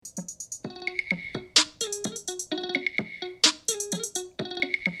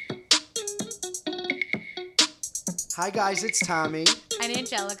Hi guys, it's Tommy. And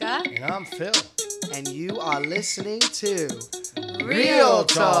Angelica. And I'm Phil. And you are listening to Real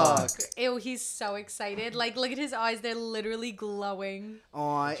Talk. Ew, he's so excited. Like, look at his eyes. They're literally glowing.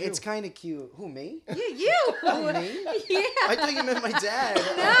 Aw, it's kind of cute. Who, me? Yeah, you. Me? Yeah. I thought you meant my dad.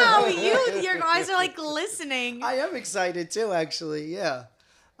 No, you. Your eyes are like glistening. I am excited too, actually, yeah.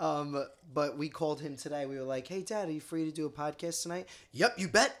 But we called him today. We were like, hey, Dad, are you free to do a podcast tonight? Yep, you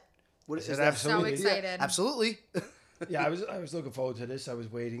bet. What is said that? absolutely. So excited. Absolutely. Yeah, I was looking forward to this. I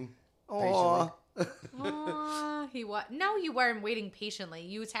was waiting Aw. patiently. Aw, he what? No, you weren't waiting patiently.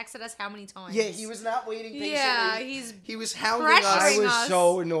 You texted us how many times? Yeah, he was not waiting patiently. Yeah, He was hounding pressuring us. I was us.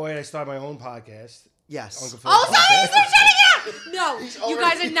 so annoyed. I started my own podcast. Yes. Uncle Phil's Oh, so he's podcast. shutting up! No, He's you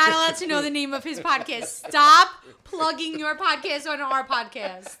guys already- are not allowed to know the name of his podcast. Stop plugging your podcast on our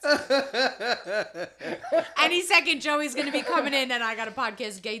podcast. Any second, Joey's going to be coming in and I got a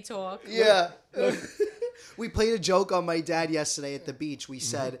podcast, Gay Talk. Yeah. We played a joke on my dad yesterday at the beach. We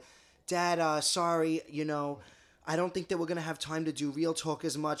said, Dad, sorry, I don't think that we're going to have time to do Real Talk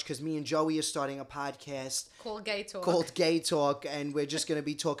as much because me and Joey are starting a podcast Called Gay Talk. called Gay Talk, and we're just going to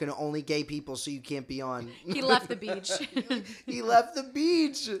be talking to only gay people, so you can't be on. He left the beach. He left the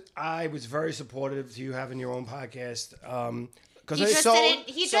beach. I was very supportive to you having your own podcast. Because He just So, didn't-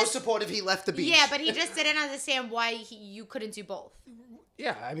 he so just- supportive, he left the beach. Yeah, but he just didn't understand why you couldn't do both.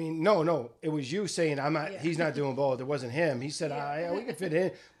 yeah, I mean, no, it was you saying I'm not. Yeah. He's not doing both. It wasn't him. He said, we can fit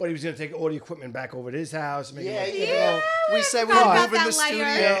in, but he was going to take all the equipment back over to his house. Make Yeah, it yeah. We said we forgot were about moving that the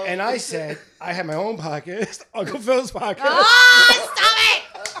layer. studio. And I said I had my own podcast, Uncle Phil's podcast. Oh,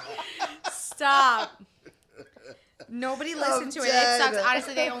 stop it! Stop. Nobody listened to it. It dead. sucks.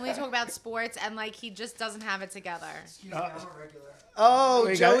 Honestly, they only talk about sports and like he just doesn't have it together. Oh,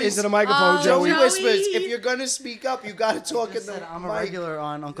 We got Joey's, into the microphone, Oh, Joey. Joey Joey. whispers, if you're going to speak up, you got to talk in the Said I'm a mic. regular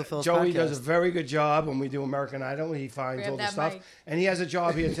on Uncle Phil's Joey podcast. does a very good job when we do American Idol. He finds Grab all the that stuff, mic. and he has a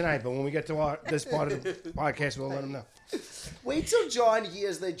job here tonight. But when we get to this part of the podcast, we'll let him know. Wait till John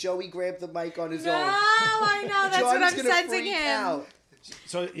hears that Joey grabbed the mic on his No, own. I know. That's John's what I'm gonna sensing freak him. out.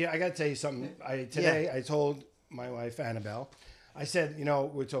 So yeah, I got to tell you something. Today I told my wife Annabelle. I said,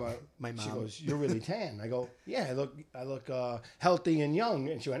 we're talking about My She mom. goes, "You're really tan." I go, "Yeah, I look healthy and young."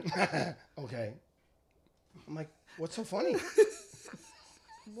 And she went, "Okay." I'm like, "What's so funny?"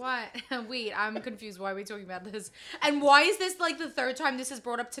 What? Wait, I'm confused. Why are we talking about this? And why is this like the third time this is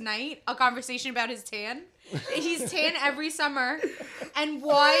brought up tonight? A conversation about his tan? He's tan every summer. And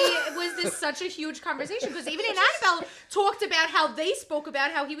why was this such a huge conversation? Because even Annabelle talked about how they spoke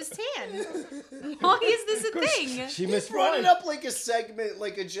about how he was tan. Why is this a thing? She He missed brought one. it up like a segment,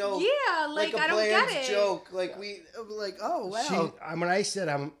 like a joke. Yeah, like a I don't get bland it. joke. Like oh wow. When I said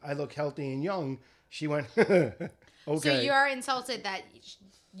I look healthy and young, she went, "Okay." So you're insulted that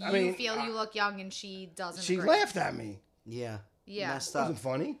you I mean, feel you look young and she doesn't She agree. laughed at me. Yeah. Yeah. Messed It up. wasn't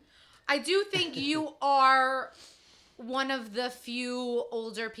funny. I do think you are one of the few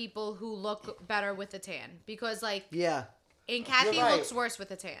older people who look better with a tan. Because like, Yeah. and Kathy You're right. looks worse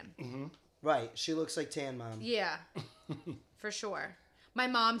with a tan. Right. She looks like Tan Mom. Yeah, for sure. My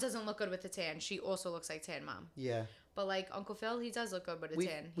mom doesn't look good with a tan. She also looks like tan mom. Yeah. But like Uncle Phil, he does look good with a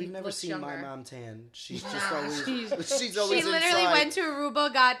tan. We've He never looks seen my younger. mom tan. She's just Nah, always she's- she's always She literally inside. went to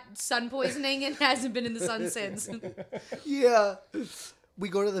Aruba, got sun poisoning, and hasn't been in the sun since. Yeah. We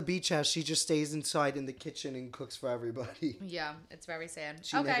go to the beach house. She just stays inside in the kitchen and cooks for everybody. Yeah, it's very sad.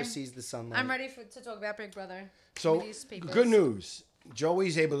 She okay, never sees the sunlight. I'm ready to talk about Big Brother. So Give me these papers. good news.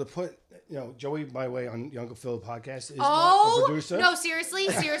 Joey's able to put, Joey, by the way, on the Uncle Phil podcast is a Oh producer. no! Seriously,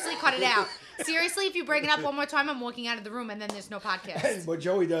 cut it out. Seriously, if you bring it up one more time, I'm walking out of the room, and then there's no podcast. What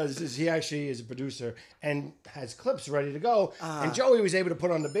Joey does is he actually is a producer and has clips ready to go. Ah. And Joey was able to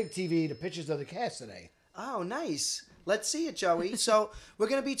put on the big TV the pictures of the cast today. Oh, nice. Let's see it, Joey. So we're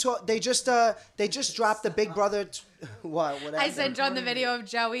gonna be They just dropped the Big Brother. What? What I happened? sent John the video of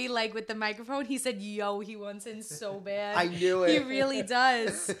Joey like with the microphone. He said, "Yo, he wants in so bad." I knew He it. really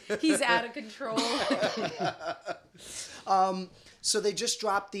does. He's out of control. So they just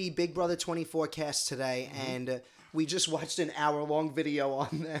dropped the Big Brother 24 cast today, and we just watched an hour-long video on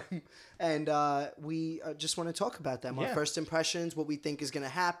them, and we just want to talk about them. Our Yeah. first impressions, what we think is going to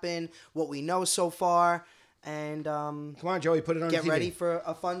happen, what we know so far, and Come on, Joey, put it on get the TV. ready for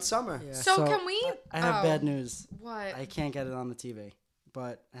a fun summer. Yeah, So can we- I have oh. bad news. What? I can't get it on the TV,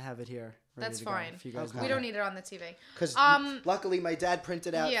 but I have it here. ready That's to go, fine. if you guys Okay. want We it. don't need it on the TV. Because Um, luckily my dad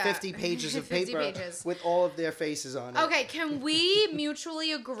printed out yeah. 50 pages of 50 paper pages. with all of their faces on it. Okay, can we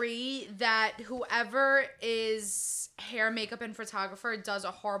mutually agree that whoever is hair, makeup, and photographer does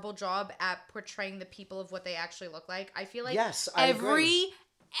a horrible job at portraying the people of what they actually look like? I feel like Yes, I agree.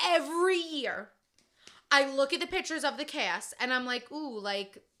 every year I look at the pictures of the cast and I'm like, ooh,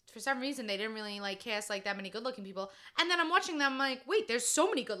 like for some reason they didn't really like cast like that many good looking people. And then I'm watching them, I'm like, wait, there's so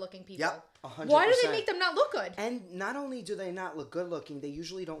many good looking people. Yep, 100%. Why do they make them not look good? And not only do they not look good looking, they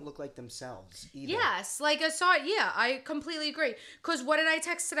usually don't look like themselves either. Yes, like I completely agree. Cause what did I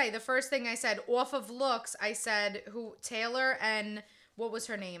text today? The first thing I said, off of looks, I said Taylor and what was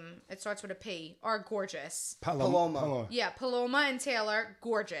her name? It starts with a P. Are gorgeous. Paloma. Yeah, Paloma and Taylor,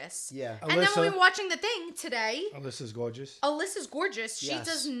 gorgeous. Yeah. And then when we Alyssa. were watching the thing today, Alyssa's gorgeous. Alyssa's gorgeous. She Yes.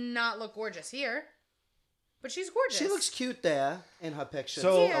 does not look gorgeous here. But she's gorgeous. She looks cute there in her picture.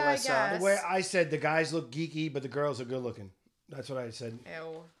 So- Yeah, I Alyssa. guess. The way I said the guys look geeky, but the girls are good looking. That's what I said. Ew.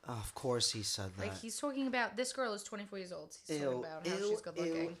 Oh, of course he said that. Like he's talking about this girl is 24 years old. He's talking Ew, about how ew, she's good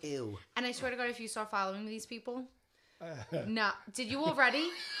looking. ew. And I swear to God, if you start following these people, no. Did you already?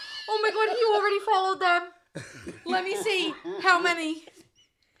 Oh my God, you already followed them. Let me see how many.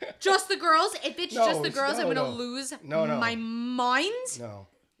 Just the girls. If it's No, just the it's- girls, I'm no, gonna no. lose No. my mind. No.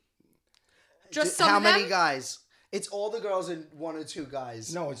 Just some How of them. many guys? It's all the girls and one or two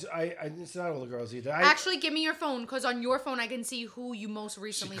guys. No, it's not all the girls either. Actually, give me your phone, because on your phone I can see who you most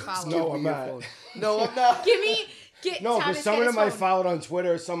recently followed. No, I'm Your not. phone. No, I'm not. Give me. No, Thomas, because some get of his them I phone. followed on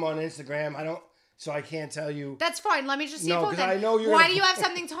Twitter, some on Instagram. I don't, so I can't tell you. That's fine. Let me just see No, your phone 'cause then. I know you're Why gonna- do you have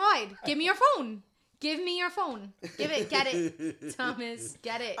something to hide? Give me your phone. Give me your phone. Give it. Get it. Thomas,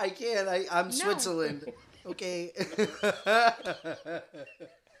 get it. I can't. I'm Switzerland. Okay.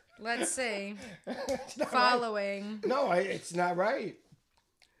 Let's see. It's not right. Following. No, it's not right.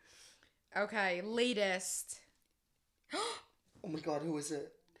 Okay, latest. Oh my God, who is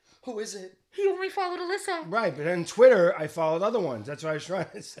it? Who is it? He only followed Alyssa. Right, but on Twitter, I followed other ones. That's what I was trying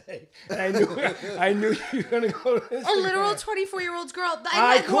to say. And I knew you were gonna go to Instagram. A literal 24-year-old girl.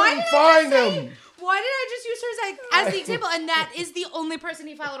 I And why couldn't did I find just say- him. Why did I just use her as the example? And that is the only person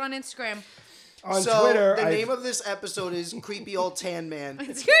he followed on Instagram. On So Twitter. the name of this episode is Creepy Old Tan Man.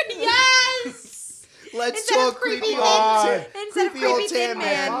 Yes. Let's Instead talk of creepy creepy thin- old, instead of creepy old creepy thin tan I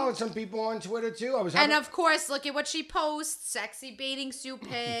man. followed some people on Twitter too. I was And having, of course, look at what she posts: sexy bathing suit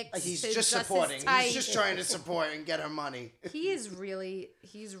pics. He's his just dress is supporting. tight. He's just trying to support and get her money. He's really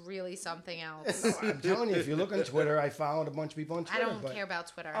something else. I'm telling you, if you look on Twitter, I followed a bunch of people on I Twitter. don't but- care about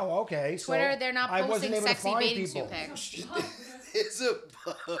Twitter. Oh, okay. So Twitter, they're not I wasn't posting able to sexy find bathing people. suit pics. It's a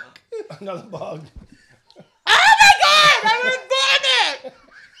bug. Another bug. Oh my God! I would ban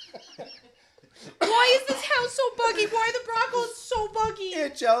it. Why is this house so buggy? Why are the Broncos so buggy? Yeah,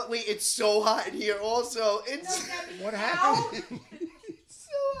 Joe, wait, it's so hot in here also. It's What happened?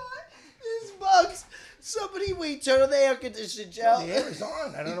 so hot. There's bugs. Somebody, wait, turn on the air conditioner, Joe. The air is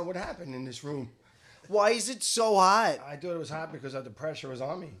on. I don't know what happened in this room. Why is it so hot? I thought it was hot because the pressure was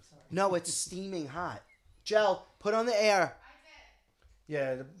on me. No, it's steaming hot. Joe, put on the air.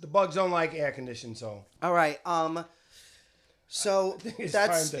 Yeah, the bugs don't like air conditioning, so. All right, so it's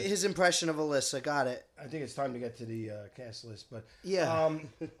that's time to- his impression of Alyssa. Got it. I think it's time to get to the cast list, but Yeah.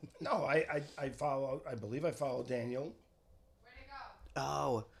 no, I follow. I believe I follow Daniel.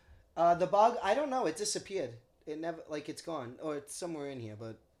 Oh, the bug. I don't know. It disappeared. It never it's gone or it's somewhere in here.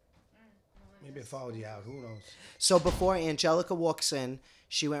 But Maybe I followed you out. Who knows? so before Angelica walks in,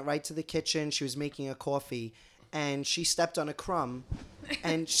 she went right to the kitchen. She was making a coffee, and she stepped on a crumb,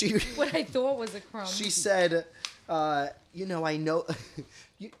 and she What I thought was a crumb. she said, I know.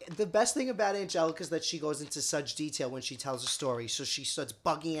 The best thing about Angelica is that she goes into such detail when she tells a story. So she starts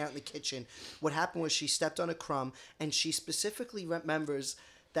bugging out in the kitchen. What happened was she stepped on a crumb, and she specifically remembers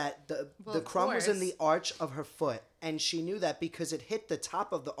that the of crumb was in course. the arch of her foot, and she knew that because it hit the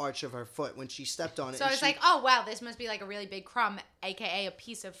top of the arch of her foot when she stepped on it. So and I was she- like, oh wow, this must be like a really big crumb, aka a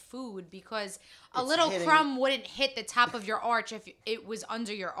piece of food, because a It's little hitting- crumb wouldn't hit the top of your arch if it was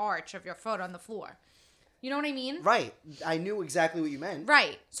under your arch of your foot on the floor. You know what I mean? Right. I knew exactly what you meant.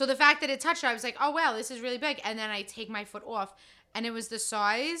 Right. So the fact that it touched it, I was like, oh wow, this is really big. And then I take my foot off, and it was the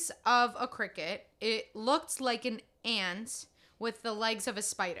size of a cricket. It looked like an ant with the legs of a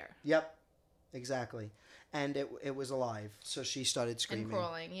spider. Yep. Exactly. And it was alive. So she started screaming. And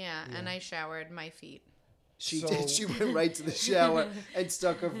crawling, yeah. And I showered my feet. She So- did. She went right to the shower and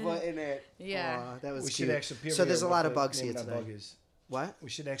stuck her foot in it. Yeah. Aw, that was We cute. should ask Superior. So there's a what lot of the bugs name here of that today. bug is. What? We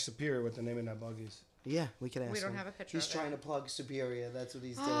should ask Superior what the name of that bug is. Yeah, we can ask We don't him. have a picture He's of it. trying to plug Superior. That's what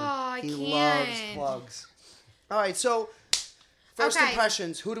he's doing. Oh, I he can't. loves plugs. All right, so first Okay.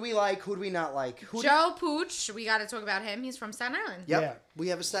 impressions. Who do we like? Who do we not like? Who do- Joe Pooch, we got to talk about him. He's from Staten Island. Yep. Yeah. We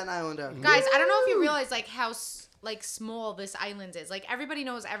have a Staten Islander. Guys, I don't know if you realize like how small this island is. Like everybody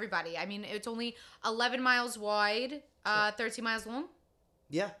knows everybody. I mean, it's only 11 miles wide, 13 miles long.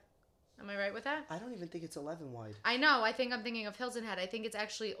 Yeah. Am I right with that? I don't even think it's 11 wide. I know. I think I'm thinking of Hilton Head. I think it's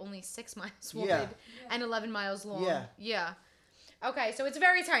actually only 6 miles wide Yeah. and 11 miles long. Yeah. Yeah. Okay, so it's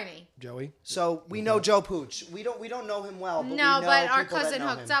very tiny. Joey? So we know Joe Pooch. We don't know him well, but we No, know but our people that cousin know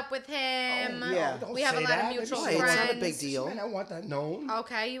hooked him. up with him. yeah. Don't We have a say lot of that. mutual Why? It's not a friends. big deal. Man, I want that known.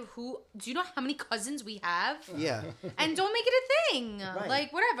 Okay, who do you know how many cousins we have? Yeah. And don't make it a thing. Right.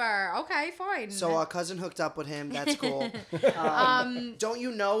 Like whatever. Okay, fine. So our cousin hooked up with him. That's cool. Don't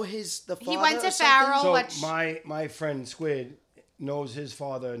you know the father? He went to or something? Farrell. So which- my friend Squid knows his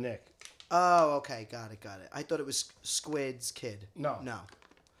father, Nick. Oh, okay. Got it. I thought it was Squid's kid. No.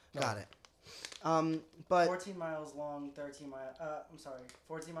 Got it. But 14 miles long, 13 miles. I'm sorry,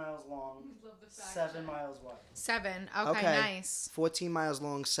 14 miles long, 7 miles wide. 7. Okay, Okay. nice. 14 miles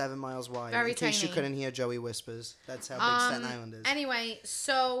long, 7 miles wide. Very In case you tiny. couldn't hear Joey whispers, that's how big Staten Island is. Anyway,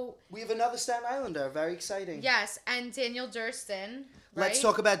 so We have another Staten Islander. Very exciting. yes, and Daniel Durston. Right? Let's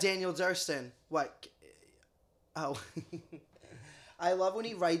talk about Daniel Durston. What? Oh. I love when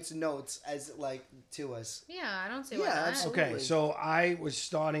he writes notes as like to us. Yeah, I don't see Yeah, why not. absolutely. Okay, so I was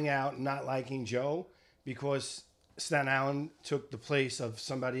starting out not liking Joe because Staten Island took the place of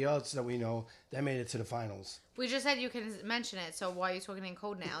somebody else that we know that made it to the finals. We just said you can mention it, so why are you talking in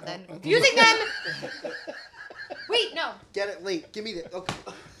code now? Then confusing them. Wait, no. Get it late. Give me the. Okay.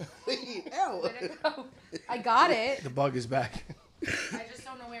 Wait. Ow. Where'd it go? I got it. The bug is back. I just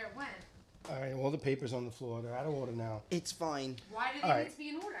don't know where it went. All right, all the papers on the floor. They're out of order now. It's fine. Why did it All need right. to be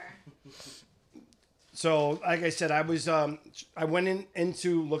in order? So, like I said, I was I went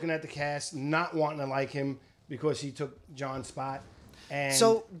into looking at the cast, not wanting to like him because he took John's spot. And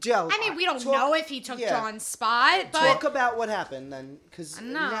So, Jill. I mean, we don't talk- know if he took yeah. John's spot, but Talk about what happened then, because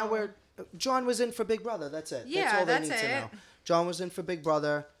No. now John was in for Big Brother. That's it. Yeah, that's all they that's need to it. know. John was in for Big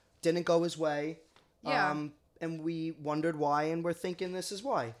Brother. Didn't go his way. Yeah. And we wondered why, and we're thinking this is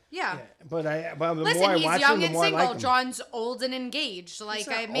why. yeah. but the more Listen, I he's watch young him, the and more I single. like him. John's old and engaged. Like,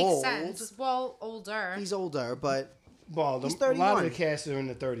 not it makes old. sense. Well, older. He's older, but Well, he's a lot of 31. the cast are in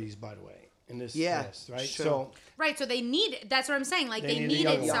the 30s, by the way, in this Yeah, cast, right? sure. So Right, so they need. That's what I'm saying. Like, they need a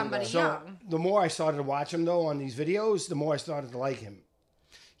needed young somebody So young. the more I started to watch him, though, on these videos, the more I started to like him.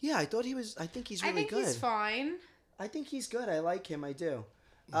 yeah, I thought he was. I think he's I really think good. he's fine. I think he's good. I like him. I do.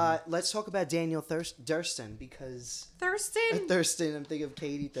 Let's talk about Daniel Durston because Thurston? Thurston. I'm thinking of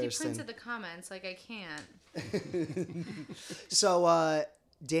Katie He Thurston. printed the comments. Like, I can't. So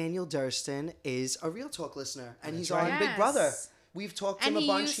Daniel Durston is a Real Talk listener, and he's right. on Big Yes. Brother. We've talked to him And a he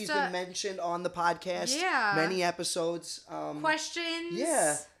bunch. used He's to- been mentioned on the podcast. Yeah. Many episodes. Questions?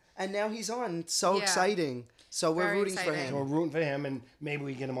 Yeah, and now he's on. So Yeah. exciting. So we're Very rooting for exciting. So we're him. rooting for him, and maybe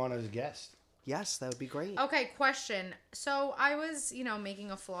we get him on as a guest. Yes, that would be great. Okay, question. So I was,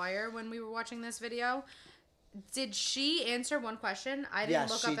 making a flyer when we were watching this video. Did she answer one question? I didn't Yes,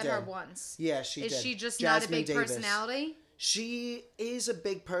 look she up at her did. once. Yeah, she Is did. she just not a Jasmine big Davis. personality? She is a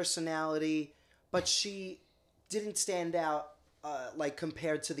big personality, but she didn't stand out like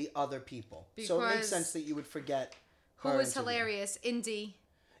compared to the other people. So it makes Because- sense that you would forget. Who her was interview. hilarious? Indy.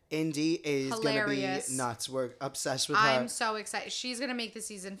 Indy is gonna be Hilarious. nuts. We're obsessed with her. I'm so excited. She's gonna make the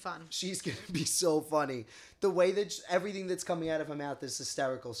season fun. She's gonna be so funny. The way that everything that's coming out of her mouth is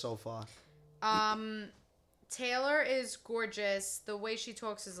hysterical so far. Taylor is gorgeous. The way she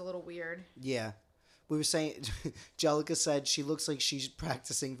talks is a little weird. Yeah. We were saying, Jellica said she looks like she's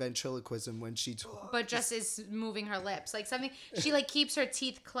practicing ventriloquism when she talks. But just is moving her lips. Like something she like keeps her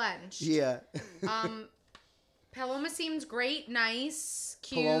teeth clenched. Yeah. Paloma seems great, nice,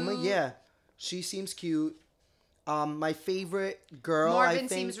 cute. Paloma, yeah. She seems cute. My favorite girl, I Marvin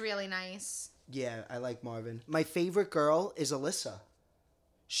think. seems really nice. Yeah, I like Marvin. My favorite girl is Alyssa.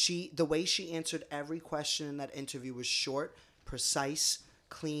 The way she answered every question in that interview was short, precise,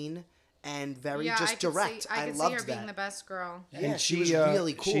 clean, and very just direct. I could see loved her being that. the best girl. Yeah, and she was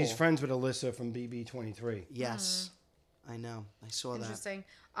really cool. She's friends with Alyssa from BB23. Yes, I know. I saw that. Interesting.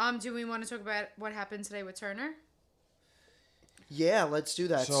 Do we want to talk about what happened today with Turner? Yeah, let's do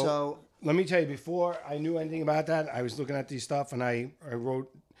that. So, Let me tell you, before I knew anything about that, I was looking at these stuff and I wrote,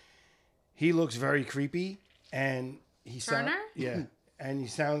 he looks very creepy and he Turner? yeah, and he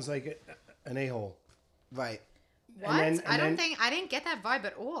sounds like an a-hole. right. What? then- I and didn't get that vibe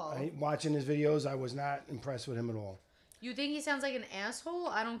at all. Watching his videos, I was not impressed with him at all. You think he sounds like an asshole?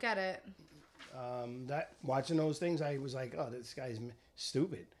 I don't get it. Watching those things, I was like, oh, this guy's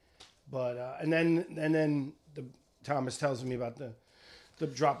stupid. But and then the Thomas tells me about the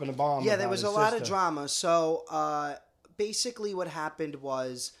dropping the bomb. Yeah, there about was his a lot of sister. drama. So basically, what happened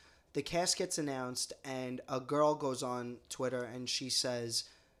was the cast gets announced, and a girl goes on Twitter and she says,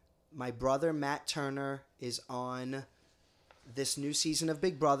 "My brother Matt Turner is on this new season of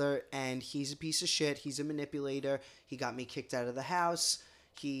Big Brother, and he's a piece of shit. He's a manipulator. He got me kicked out of the house.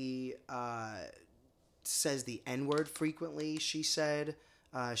 He says the N-word frequently, she said.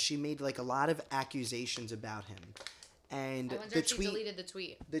 She made like a lot of accusations about him. And I wonder if she deleted the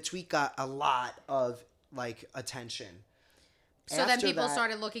tweet. The tweet got a lot of like attention. So then After people that,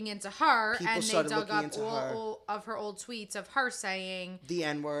 started looking into her, people and they started dug looking up into all of her old tweets of her saying the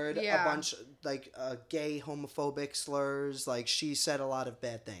N-word, Yeah. a bunch like gay homophobic slurs. Like she said a lot of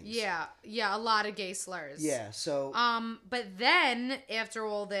bad things. yeah, a lot of gay slurs. Yeah. So But then after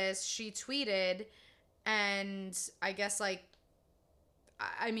all this, she tweeted, and I guess like,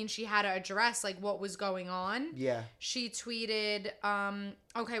 I mean, she had to address like what was going on. yeah. She tweeted,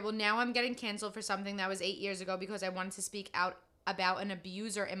 okay, well, now I'm getting canceled for something that was 8 years ago because I wanted to speak out about an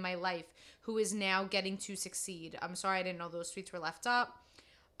abuser in my life who is now getting to succeed. I'm sorry, I didn't know those tweets were left up.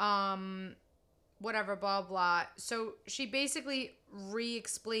 Whatever, blah, blah. So she basically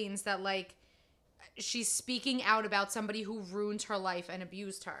re-explains that, like, she's speaking out about somebody who ruined her life and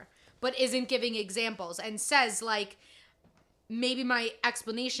abused her, but isn't giving examples, and says, like, maybe my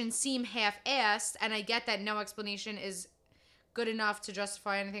explanations seem half-assed, and I get that no explanation is good enough to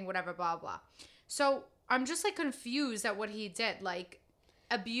justify anything, whatever, blah, blah. So I'm just, like, confused at what he did. Like,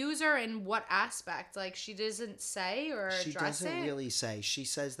 abuser in what aspect? Like, she doesn't say or address She doesn't it? really say. She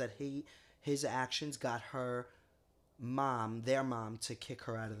says that his actions got her their mom, to kick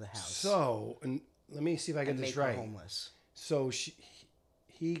her out of the house. So, and let me see if I get and this make her right. homeless. So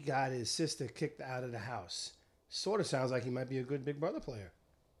he got his sister kicked out of the house. Sort of sounds like he might be a good Big Brother player.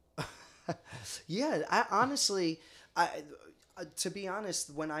 Yeah, I honestly, to be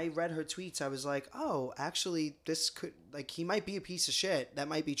honest, when I read her tweets, I was like, oh, actually, this could, like, he might be a piece of shit. That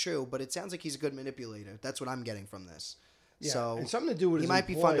might be true, but it sounds like he's a good manipulator. That's what I'm getting from this. Yeah, So and something to do with he his might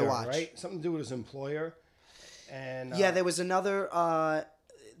employer, be fun to watch. right? Something to do with his employer. And Yeah, there was another.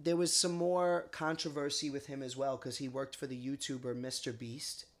 There was some more controversy with him as well because he worked for the YouTuber Mr.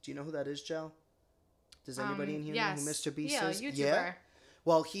 Beast. Do you know who that is, Joe? Does anybody in here know who Mr. Beast is? YouTuber. Yeah.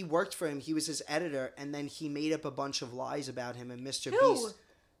 Well, he worked for him. He was his editor, and then he made up a bunch of lies about him. And Mr. Who? Beast,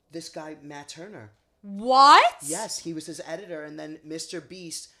 this guy Matt Turner. What? Yes, he was his editor, and then Mr.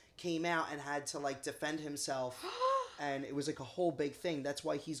 Beast came out and had to like defend himself, and it was like a whole big thing. That's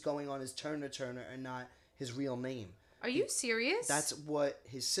why he's going on as Turner and not his real name. Are you serious? That's what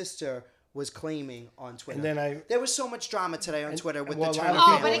his sister was claiming on Twitter. And then there was so much drama today on Twitter with well, the a Turner lot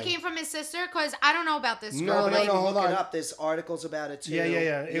of Oh, family. but it came from his sister? Because I don't know about this No, girl. no, Like, no, hold Look it on. up. There's articles about it too. Yeah.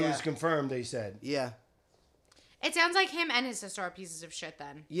 It was confirmed, they said. Yeah. It sounds like him and his sister are pieces of shit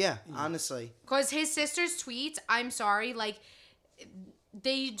then. Yeah, honestly. Because his sister's tweets, I'm sorry, like,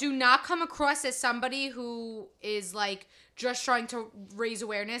 they do not come across as somebody who is, like, just trying to raise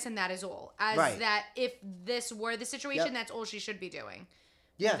awareness, and that is all. As Right. that if this were the situation, Yep. that's all she should be doing.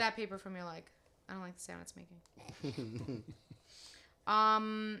 Yeah. Move that paper from your leg. I don't like the sound it's making.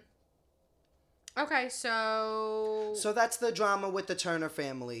 Okay, so So that's the drama with the Turner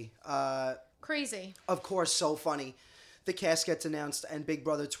family. crazy. Of course, so funny. The cast gets announced, and Big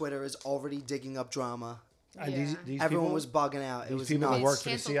Brother Twitter is already digging up drama. And Yeah. these Everyone people, was bugging out. It these was people that nuts. work for the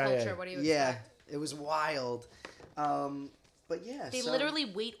Cancel CIA. culture. What do you Yeah, expect? it was wild. But yeah, They so- literally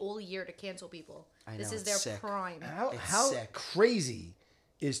wait all year to cancel people. I This know, is it's their sick. prime. How It's sick. crazy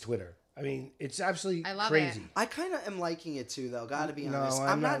is Twitter? I mean, it's absolutely I love crazy. it. I kind of am liking it too, though. Gotta be No, honest. I'm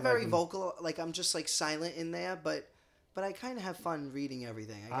I'm not not very liking it. vocal. Like I'm just like silent in there, but I kind of have fun reading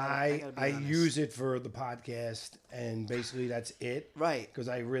everything. I gotta be I honest. use it for the podcast, and basically that's it. Right. Because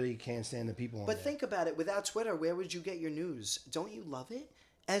I really can't stand the people on But there. think about it. Without Twitter, where would you get your news? Don't you love it?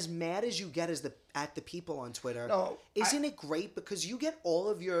 As mad as you get at the people on Twitter, No, isn't it great because you get all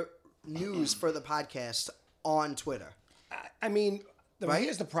of your news for the podcast on Twitter? I mean, Right?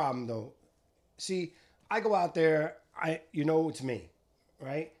 here's the problem, though. See, I go out there. It's me,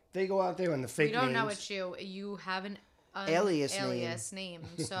 right? They go out there and the fake We don't know names. it's you. You have an Alias name.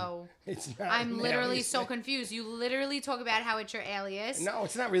 So It's not. I'm an literally alias so name. confused. You literally talk about how it's your alias. No,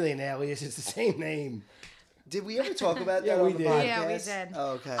 it's not really an alias. It's the same name. Did we ever talk about Yeah, that we on the did. podcast? Yeah, we did.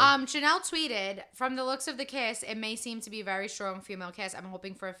 Oh, okay. Chanel tweeted, from the looks of the cast, it may seem to be a very strong female cast. I'm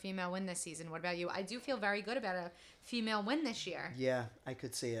hoping for a female win this season. What about you? I do feel very good about a female win this year. Yeah, I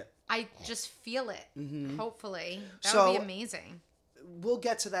could see it. I just feel it. Hopefully. That So- would be amazing. We'll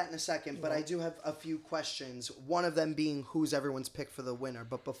get to that in a second, but I do have a few questions. One of them being who's everyone's pick for the winner.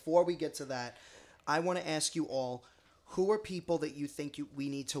 But before we get to that, I want to ask you all, who are people that you think we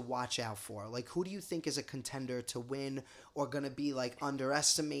need to watch out for? Like, who do you think is a contender to win or going to be, like,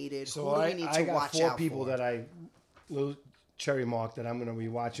 underestimated? So who do I we need to got watch 4 out people for? that I little cherry mark that I'm going to be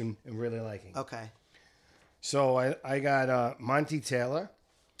watching and really liking. Okay. So I got Monty Taylor.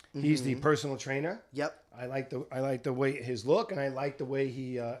 He's the personal trainer. Yep. I like the way his look, and I like the way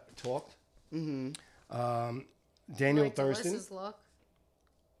he talked. Daniel Like Thurston. Alyssa's look.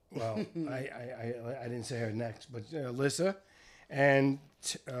 Well, I didn't say her next, but Alyssa and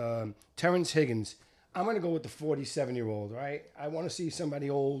Terrence Higgins. I'm gonna go with the 47-year-old. Right? I want to see somebody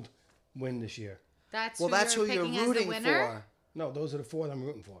old win this year. That's Well, that's who you're picking as the rooting winner? for. No, those are the 4 that I'm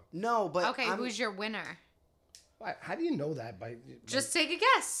rooting for. No, but Okay, who's your winner? How do you know that? Just take a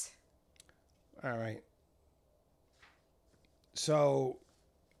guess. All right. So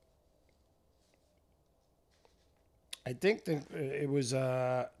I think that it was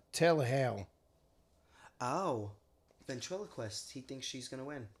Taylor Hale. Oh, ventriloquist. He thinks she's gonna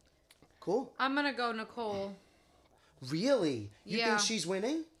win. Cool. I'm gonna go Nicole. Really? You Yeah. think she's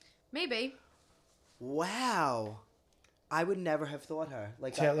winning? Maybe. Wow. I would never have thought her.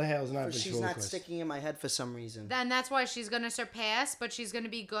 Like Taylor Hale's not a She's not ventriloquist. sticking in my head for some reason. Then that's why she's gonna surpass, but she's gonna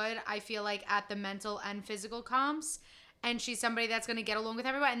be good. I feel like at the mental and physical comps, and she's somebody that's gonna get along with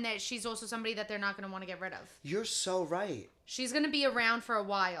everyone, and that she's also somebody that they're not gonna want to get rid of. You're so right. She's gonna be around for a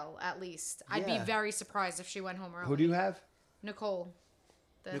while at least. I'd be Yeah. very surprised if she went home early. Who do you have? Nicole.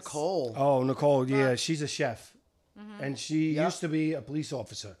 This. Nicole. Oh, Nicole. Yeah, she's a chef, and she Yep. used to be a police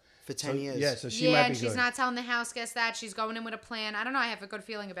officer For 10 years. Yeah, so she Yeah, might be and she's good. not telling the house guests that. She's going in with a plan. I don't know. I have a good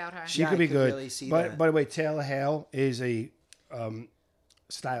feeling about her. She Yeah, could I be could good. really see but that. by the way, Taylor Hale is a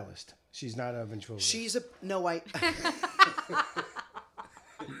stylist. She's not a ventriloquist. She's a no. I.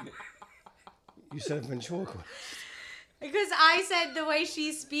 You said a ventriloquist. Because I said the way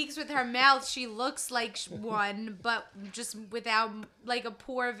she speaks with her mouth, she looks like one, but just without like a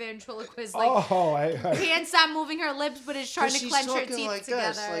poor ventriloquist. Like Oh, can't stop moving her lips, but is trying to she's clench her talking teeth like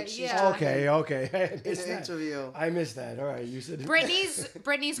this, together. like she's yeah. okay. I In missed an that. interview. I missed that. All right, you said.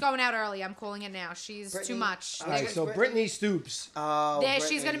 Brittany's going out early. I'm calling it now. She's too Brittany- much. All right, so Brittany Stoops. Oh,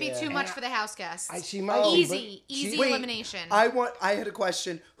 She's going to be Brittany, too yeah. much for the house guests. She might be, Easy but she- Wait, elimination. I had a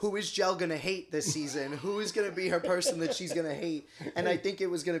question. Who is Jel gonna hate this season? Who is gonna be her person that she's gonna hate? And I think it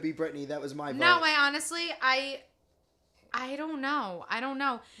was gonna be Brittany. That was my vote. No, I honestly, I don't know. I don't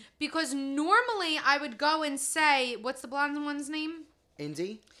know. Because normally I would go and say, what's the blonde one's name?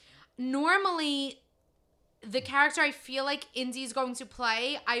 Indy. Normally, the character I feel like Indy's going to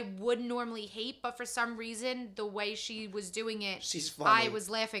play, I would normally hate, but for some reason, the way she was doing it, She's funny. I was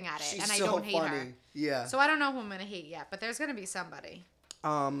laughing at it, She's and I so don't hate funny. her. Yeah. So I don't know who I'm going to hate yet, but there's going to be somebody.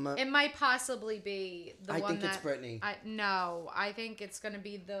 It might possibly be the I one think it's Brittany. No, I think it's going to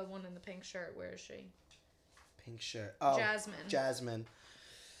be the one in the pink shirt. Where is she? Pink shirt. Oh, Jasmine. Jasmine.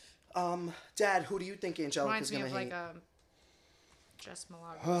 Dad, who do you think Angelica's Reminds me gonna of hate? like a Jess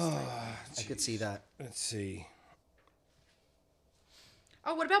Milagros. I could see that. Let's see.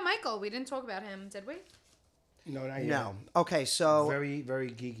 Oh, what about Michael? We didn't talk about him, did we? No, not yet. No. Okay, so Very,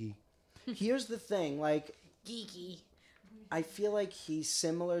 very geeky. here's the thing. Like, Geeky. I feel like he's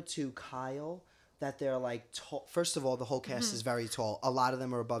similar to Kyle. That they're like tall. First of all, the whole cast is very tall. A lot of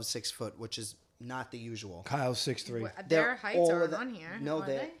them are above 6 foot, which is not the usual. Kyle's 6'3". Their heights all aren't of the- on here. No, are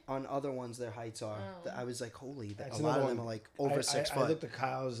they they? on other ones their heights are. I was like, holy, That's a lot another of them one. are like over 6 foot. I looked at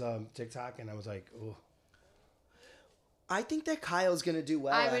Kyle's TikTok and I was like, oh. I think that Kyle's gonna do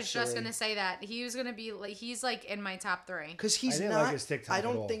well. I was just gonna say that he was gonna be like he's like in my top 3. Because he's didn't not. like his TikTok I at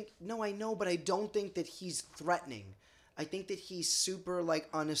don't all. think. No, I know, but I don't think that he's threatening. I think that he's super like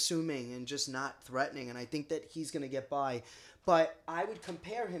unassuming and just not threatening, and I think that he's gonna get by. But I would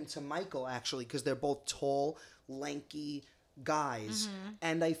compare him to Michael actually, because they're both tall, lanky guys,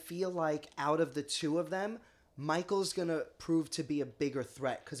 and I feel like out of the two of them, Michael's gonna prove to be a bigger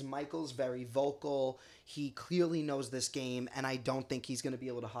threat because Michael's very vocal. He clearly knows this game, and I don't think he's gonna be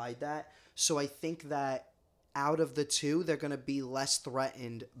able to hide that. So I think that out of the two, they're gonna be less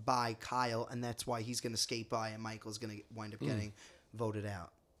threatened by Kyle, and that's why he's gonna skate by, and Michael's gonna wind up getting voted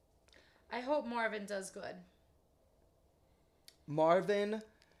out. I hope Marvin does good. Marvin.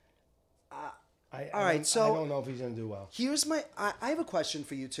 All right, so- I don't know if he's gonna do well. Here's my. I have a question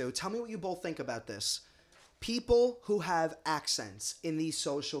for you two. Tell me what you both think about this. People who have accents in these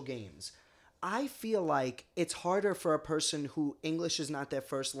social games. I feel like it's harder for a person who English is not their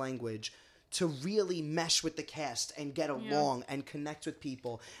first language to really mesh with the cast and get along and connect with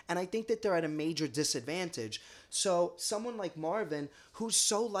people. And I think that they're at a major disadvantage. So someone like Marvin, who's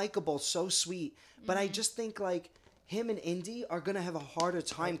so likable, so sweet, but I just think like him and Indy are gonna have a harder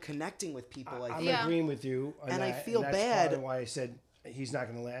time connecting with people like I'm that. Yeah. agreeing with you. On And I that, feel and that's bad. part of why I said he's not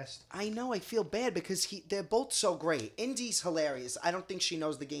gonna last. I know, I feel bad because they're both so great. Indy's hilarious. I don't think she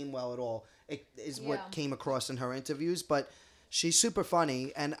knows the game well at all. It is Yeah. what came across in her interviews, but she's super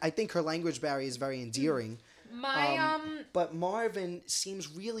funny, and I think her language barrier is very endearing. But Marvin seems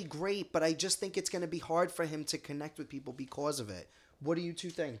really great, but I just think it's going to be hard for him to connect with people because of it. What do you two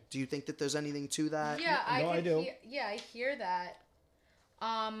think? Do you think that there's anything to that? Yeah, I do. I hear that.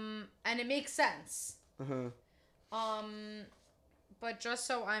 And it makes sense. Uh-huh. But just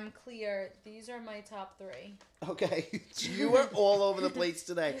so I'm clear, these are my top 3. Okay, you are all over the place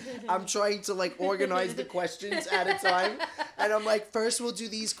today. I'm trying to like organize the questions at a time, and I'm like, first we'll do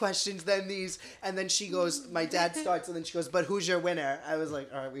these questions, then these, and then she goes, my dad starts, and then she goes, but who's your winner? I was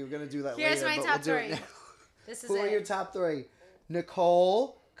like, all right, we were gonna do that Here's later. my but top we'll do 3. it now. This is Who it. are your top 3?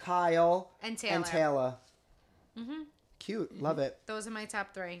 Nicole, Kyle, And Taylor. And Taylor. Cute, love it. Those are my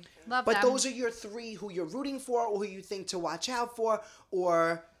top 3. Love But them. those are your 3 who you're rooting for, or who you think to watch out for,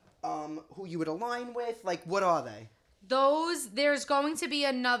 or who you would align with. Like, what are they? There's going to be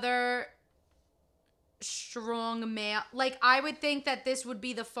another strong male. Like, I would think that this would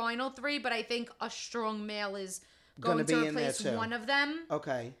be the final 3, but I think a strong male is Gonna going to be in there replace too. one of them.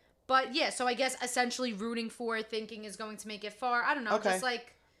 Okay. But yeah, so I guess essentially rooting for thinking is going to make it far. I don't know, Okay. just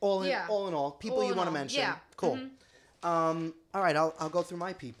like All in yeah. all, people All you in want to all, mention. yeah. Cool. All right, I'll go through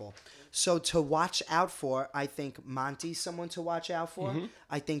my people. So to watch out for, I think Monty's someone to watch out for.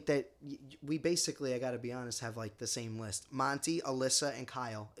 I think that we basically, I got to be honest, have like the same list. Monty, Alyssa, and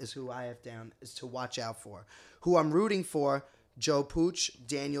Kyle is who I have down is to watch out for. Who I'm rooting for, Joe Pooch,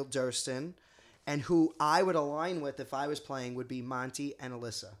 Daniel Durston, and who I would align with if I was playing would be Monty and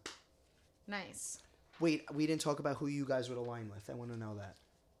Alyssa. nice. Wait, we didn't talk about who you guys would align with. I want to know that.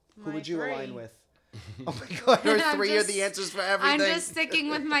 Who My would you 3. align with? Oh my god, her I'm 3 are just- the answers for everything. I'm just sticking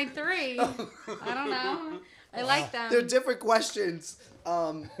with my 3. I don't know. I like them. They're different questions.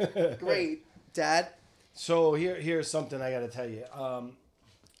 Great. Dad? So here's something I got to tell you.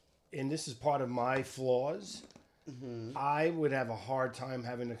 And this is part of my flaws. I would have a hard time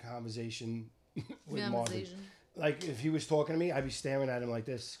having a conversation with Marvin. Conversation. Like if he was talking to me, I'd be staring at him like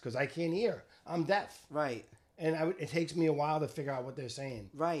this because I can't hear. I'm deaf, Right. and it takes me a while to figure out what they're saying.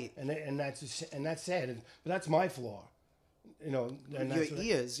 Right. And that's sad. But that's my flaw. You know. And Your that's what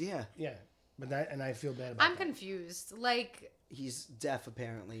ears, yeah. yeah. But I feel bad about I'm that. confused. Like, He's deaf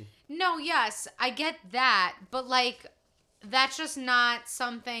apparently. no, yes, I get that, but like, that's just not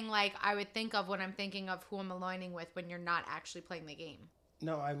something like I would think of when I'm thinking of who I'm aligning with when you're not actually playing the game.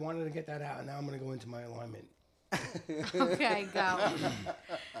 No, I wanted to get that out, and now I'm going to go into my alignment. Okay, go.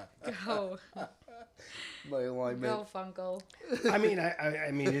 Go. My alignment. Go, Funko. I mean, I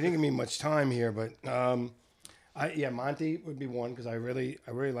mean, it didn't give me much time here, but Monty would be one because I really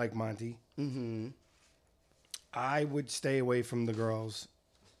like Monty. I would stay away from the girls.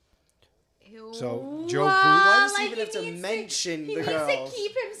 So, Joe What? Pooch- Why does he even he have to needs mention he the needs girls? to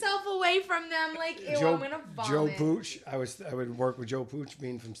keep himself away from them. Like, ew, I'm gonna vomit. Joe Pooch. I would work with Joe Pooch,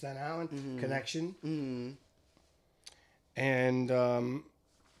 being from Staten Island, connection. And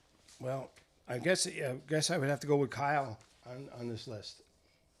well, I guess I would have to go with Kyle on this list.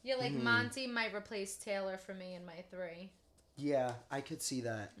 Yeah, like Monty might replace Taylor for me in my 3. Yeah, I could see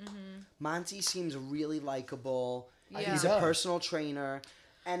that. Monty seems really likable. Yeah. He's He a does. personal trainer.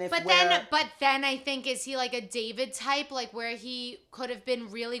 And if But then I think, is he like a David type, like where he could have been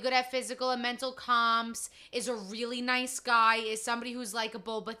really good at physical and mental comps, is a really nice guy, is somebody who's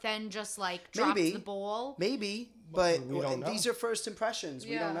likable, but then just like drops Maybe. the ball? maybe, but we don't know. these are first impressions.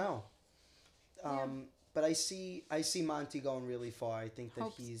 We don't Yeah. know. But I see Monty going really far. I think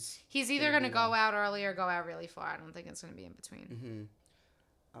that he's He's either gonna go out early or go out really far. I don't think it's gonna be in between.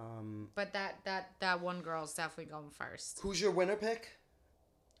 But that one girl's definitely going first. Who's your winner pick?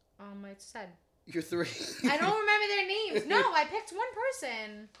 I said. Your 3. I don't remember their names. No, I picked one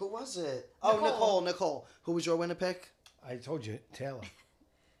person. Who was it? Oh, Nicole. Who was your winner pick? I told you, Taylor.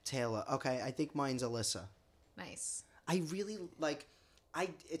 Taylor. Okay, I think mine's Alyssa. Nice. I really like.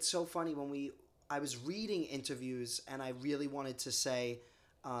 It's so funny when I was reading interviews and I really wanted to say,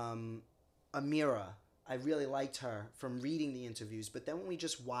 Amira. I really liked her from reading the interviews, but then when we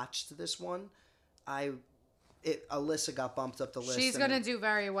just watched this one, Alyssa got bumped up the list. She's and gonna do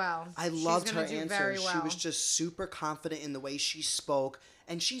very well. I She's loved gonna her do answer. very She well. was just super confident in the way she spoke,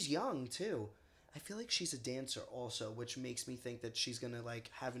 and she's young too. I feel like she's a dancer also, which makes me think that she's gonna like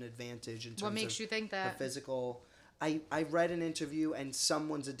have an advantage in terms What makes of you think the that? physical. I read an interview and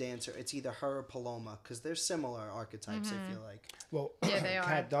someone's a dancer. It's either her or Paloma because they're similar archetypes. I feel like Well, Yeah, they are.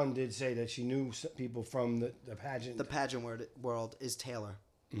 Kat Dunn did say that she knew people from the pageant. the pageant world is Taylor.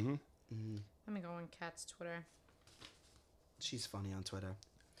 Let me go on Kat's Twitter. She's funny on Twitter.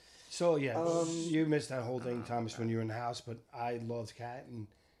 So yeah, you missed that whole thing, Thomas, when you were in the house. But I loved Kat, and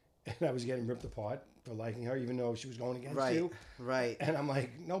and I was getting ripped apart for liking her, even though she was going against Right. you. Right. And I'm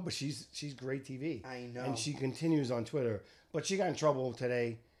like, no, but she's great TV. I know. And she continues on Twitter. But she got in trouble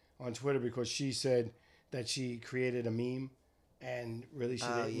today on Twitter because she said that she created a meme and really she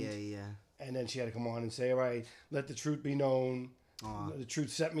Oh, didn't. yeah. And then she had to come on and say, all right, let the truth be known. Aw. The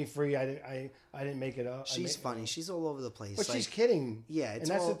truth set me free. I didn't make it up. She's funny. She's all over the place. But like, she's kidding. Yeah, it's and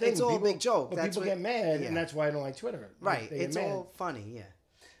that's all- the thing. it's all a big joke. But That's people what- get mad, yeah. and that's why I don't like Twitter. right. They get It's mad. all funny. Yeah.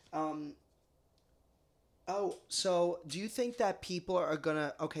 Oh, so do you think that people are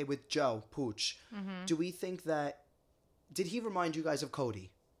gonna with Joe Pooch? Mm-hmm. Do we think that? Did he remind you guys of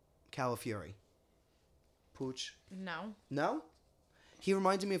Cody Calafiore? Pooch? No. No. He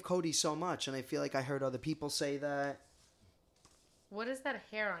reminded me of Cody so much, and I feel like I heard other people say that. What is that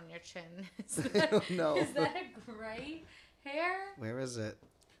hair on your chin? I don't know. Is that a gray hair? Where is it?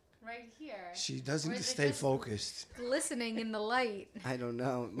 Right here. She doesn't Or is it stay just focused. glistening in the light. I don't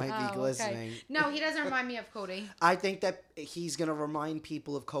know. It might Oh, be glistening. Okay. No, he doesn't remind me of Cody. I think that he's gonna remind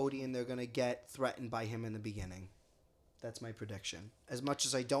people of Cody, and they're gonna get threatened by him in the beginning. That's my prediction. As much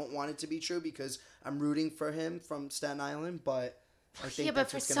as I don't want it to be true, because I'm rooting for him from Staten Island, but I think Yeah, but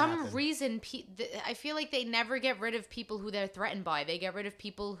that's for what's gonna some happen. reason, I feel like they never get rid of people who they're threatened by. They get rid of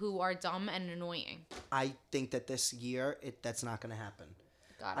people who are dumb and annoying. I think that this year that's not gonna happen.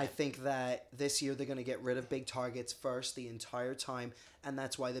 Got I it. think that this year they're going to get rid of big targets first the entire time, and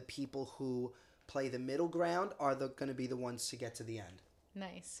that's why the people who play the middle ground are going to be the ones to get to the end.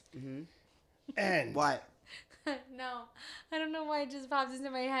 Nice. And What? No, I don't know why it just popped into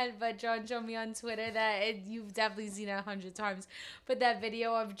my head, but John showed me on Twitter that you've definitely seen it 100 times. But that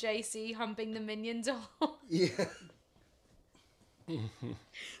video of JC humping the minion doll. Yeah.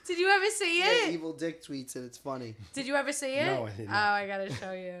 Did you ever see Yeah, it? Evil Dick tweets it. It's funny. Did you ever see it? No, I did Oh, not. I gotta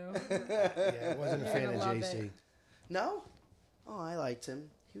show you. yeah, I wasn't a You're fan gonna of love JC. it. No? Oh, I liked him.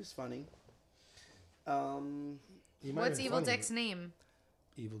 He was funny. He might What's have been Evil funny, Dick's name?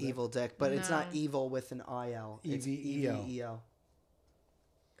 but Evil Dick. Evil Dick, but it's not No. evil with an IL. It's EVEL. EVEL.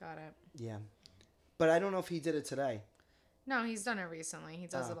 Got it. Yeah. But I don't know if he did it today. No, he's done it recently. He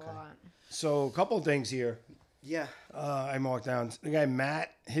does Oh, it okay. a lot. So a couple things here. Yeah. I marked down. The guy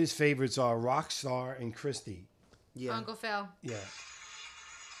Matt, his favorites are Rockstar and Christy. Yeah. Uncle Phil. Yeah.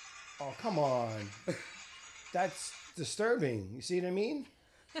 Oh, come on. That's disturbing. You see what I mean?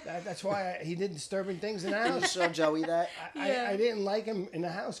 That's why he did disturbing things in the Can you house. show Joey that? Yeah. I didn't like him in the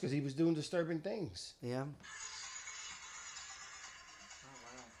house because he was doing disturbing things. Yeah.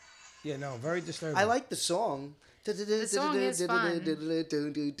 Yeah, no, very disturbing. I like the song. The song is fun.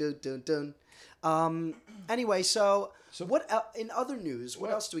 Anyway, so what in other news?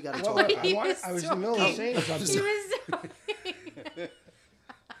 What else do we got to Well, talk I, about? He I was in the middle of talking. saying He something. was talking.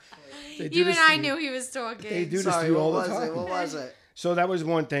 They do Even this to I you. knew he was talking. They do this Sorry, to you what all was the it? time. What was it? So that was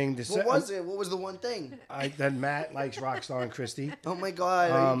one thing. What was it? What was the one thing? That Matt likes Rockstar and Christy. Oh my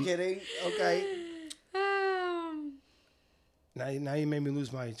God! Are you kidding? Okay. Now you made me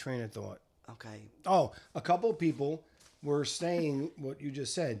lose my train of thought. Okay. Oh, a couple of people were saying what you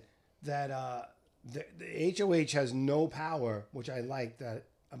just said, that the HOH has no power, which I like that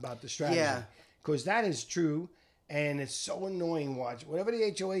about the strategy. Yeah. Because that is true, and it's so annoying. Watch whatever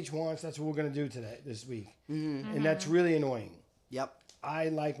the HOH wants. That's what we're gonna do this week, and that's really annoying. Yep. I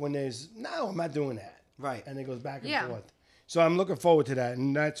like when there's no, I'm not doing that. Right. And it goes back and Yeah. forth. So I'm looking forward to that,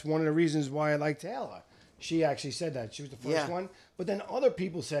 and that's one of the reasons why I like Taylor. She actually said that. She was the first Yeah. one, but then other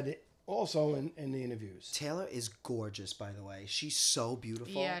people said it also in the interviews. Taylor is gorgeous, by the way. She's so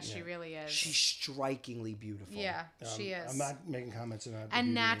beautiful. Yeah, she really is. She's strikingly beautiful. Yeah, she is. I'm not making comments on that.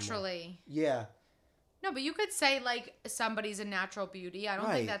 And naturally. Yeah. No, but you could say like somebody's a natural beauty. I don't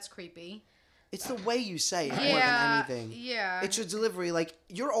Right. think that's creepy. It's the way you say it more Yeah, than anything. yeah. It's your delivery. Like,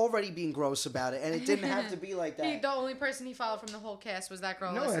 you're already being gross about it, and it didn't have to be like that. The only person he followed from the whole cast was that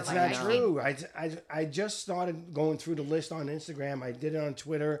girl. No, Alyssa, that's like, not I true. I just started going through the list on Instagram. I did it on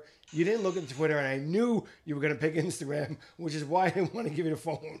Twitter. You didn't look at Twitter, and I knew you were going to pick Instagram, which is why I didn't want to give you the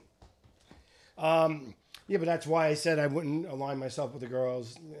phone. Yeah, but that's why I said I wouldn't align myself with the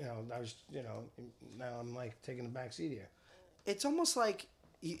girls. Now I'm like taking the back seat here. It's almost like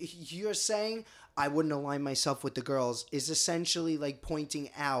you're saying I wouldn't align myself with the girls is essentially like pointing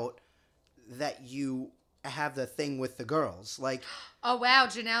out that you have the thing with the girls. Like, Oh wow,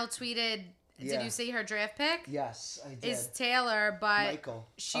 Janelle tweeted. Yeah. Did you see her draft pick? yes, I did. Is Taylor, but Michael.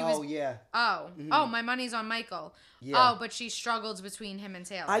 she oh, was. yeah. Oh, my money's on Michael. Yeah. Oh, but she struggles between him and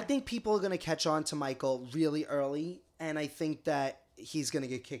Taylor. I think people are going to catch on to Michael really early, and I think that he's going to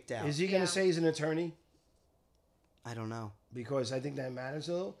get kicked out. Is he going Yeah. to say he's an attorney? I don't know. Because I think that matters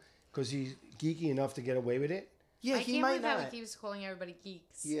a little. Because he's geeky enough to get away with it. Yeah, I he can't might believe how not. he keeps calling everybody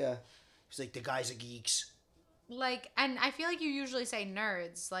geeks. Yeah. He's like, the guys are geeks. Like, and I feel like you usually say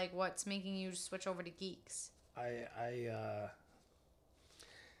nerds. Like, what's making you switch over to geeks?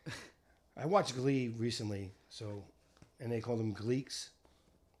 I watched Glee recently, and they called them Gleeks.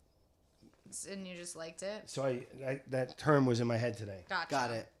 And you just liked it? So that term was in my head today. Gotcha.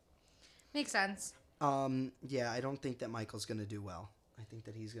 Got it. Makes sense. Yeah, I don't think that Michael's going to do well. I think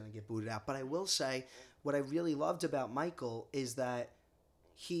that he's going to get booted out. But I will say, what I really loved about Michael is that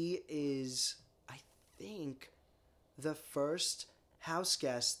he is, I think, the first house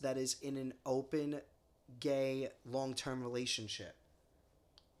guest that is in an open, gay, long-term relationship.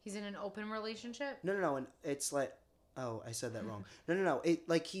 He's in an open relationship? No. And it's like, oh, I said that wrong. No. It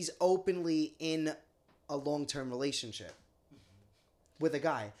like he's openly in a long-term relationship with a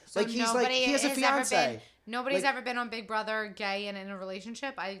guy. So like he's like he has a fiance. Nobody's Like- ever been on Big Brother gay and in a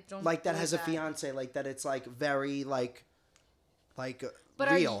relationship. I don't Like that believe has a fiance. Like that it's like very like But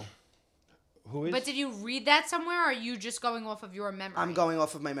are real. Who is? But did you read that somewhere, or are you just going off of your memory? I'm going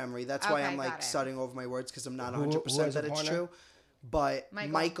off of my memory. That's why Okay, I'm got like it. starting over my words because I'm not Who 100% has a that it's partner? true. But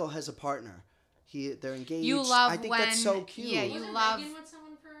Michael. Michael has a partner. They're engaged. You love I think when that's so cute. yeah, you Wasn't love. Megan with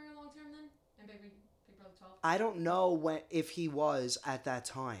someone for a long term then? And Big Brother 12? I don't know if he was at that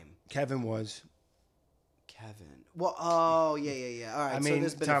time. Kevin was. Kevin. Well, oh yeah. All right. I so mean,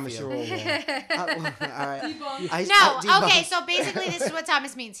 there's been Thomas, a few. you're all wrong. All right. Debunked. No, okay, so basically this is what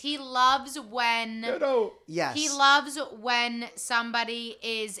Thomas means. He loves when No. Yes. he loves when somebody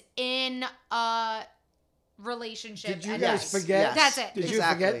is in a relationship. Did you and- guys forget? Yes. That's it. Did you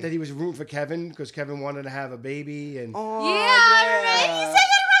Exactly. forget that he was rooting for Kevin because Kevin wanted to have a baby and Oh, Yeah, I remember. He said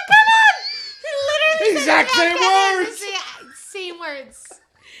that. Come on. He literally Exact said same that. words. Same words.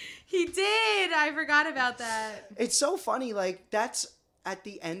 He did. I forgot about that. It's so funny. Like that's at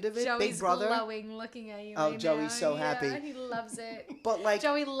the end of it, Joey's Big Brother. glowing, looking at you. Oh, right Joey's now. so Yeah, happy. He loves it. But like,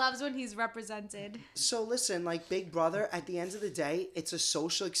 Joey loves when he's represented. so listen, like Big Brother. At the end of the day, it's a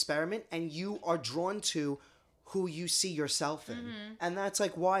social experiment, and you are drawn to who you see yourself in, and that's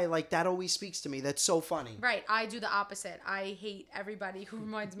like why like that always speaks to me. That's so funny. Right, I do the opposite. I hate everybody who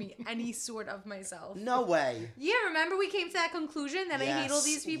reminds me any sort of myself. No way. Yeah, remember we came to that conclusion that I hate all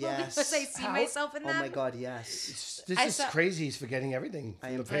these people yes. because I see myself in Oh them? my god, yes. this I is saw- crazy. He's forgetting everything from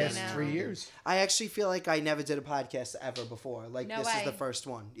the am past I know. 3 years. I actually feel like I never did a podcast ever before. Like No this is way. the first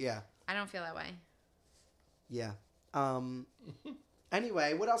one. Yeah. I don't feel that way. Yeah.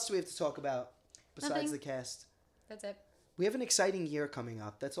 Anyway, what else do we have to talk about besides Nothing. the cast? That's it. We have an exciting year coming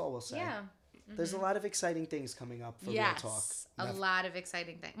up. That's all we'll say. Yeah. There's a lot of exciting things coming up for Yes. Real Talk. A lot of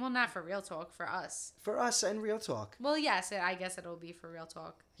exciting things. Well, not for Real Talk, for us. For us and Real Talk. Well, yes, I guess it'll be for Real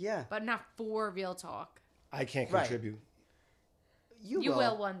Talk, Yeah. but not for Real Talk. I can't Right. contribute. You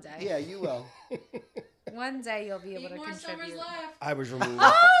will one day. Yeah, you will. One day you'll be able Eight to more summers contribute. left. I was removed.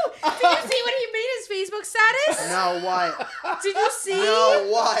 Oh! Did you see what he made his Facebook status? No, what? Did you see? No,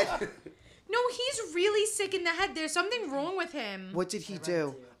 what? No, he's really sick in the head. There's something wrong with him. What did he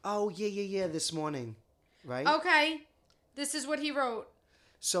do? Oh, yeah, this morning. Right? Okay. This is what he wrote.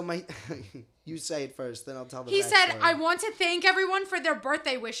 So my... you say it first, then I'll tell the He said, backstory. I want to thank everyone for their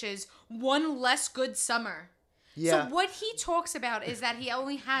birthday wishes. One less good summer. Yeah. So what he talks about is that he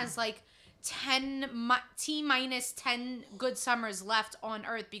only has like T-minus 10 good summers left on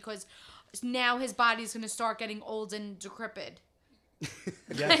Earth because now his body's going to start getting old and decrepit.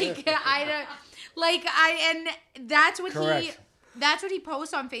 Like I don't and that's what Correct. that's what he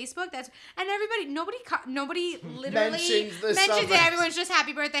posts on Facebook. That's and everybody nobody literally Mentions the mentions summers. it. Everyone's just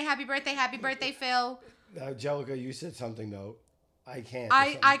happy birthday, Phil. Angelica, you said something though. I can't.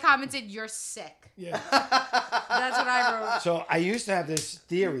 I commented you're sick. Yeah. That's what I wrote. So I used to have this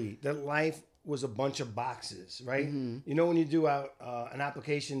theory that life was a bunch of boxes, right? You know when you do out an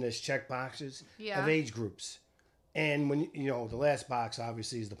application, there's check boxes Yeah. of age groups, and when the last box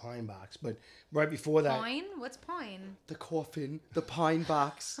obviously is the pine box, but right before that, Pine? What's pine? The coffin, the pine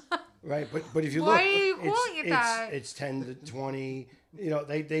box. right? But if you Why look, are you calling it that? It's 10 to 20.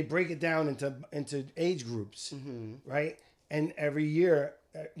 They break it down into age groups, right? And every year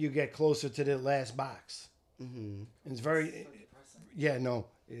you get closer to the last box. And it's very, yeah, no,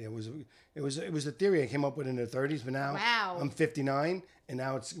 it was a theory I came up with in the 30s, but now Wow. I'm 59, and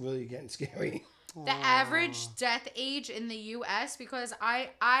now it's really getting scary. The average death age in the U.S. because I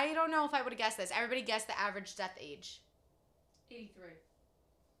don't know if I would have guessed this. Everybody guessed the average death age. 83.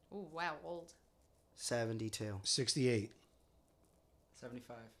 Ooh, wow, old. 72. 68.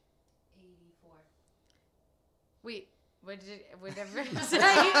 75. 84. Wait, What did everyone say?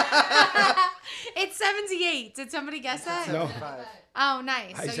 It's 78. Did somebody guess that? No. Oh,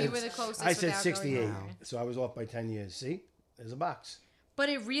 nice. I So said- you were the closest. I said without going 68, over. so I was off by 10 years. See? There's a box. But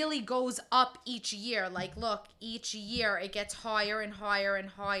it really goes up each year. Like, look, each year it gets higher and higher and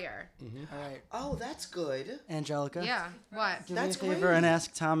higher. Mm-hmm. All right, Oh, that's good. Angelica. Yeah. What? Do That's me a favor great. and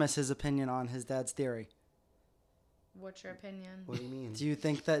ask Thomas his opinion on his dad's theory. What's your opinion? What do you mean? Do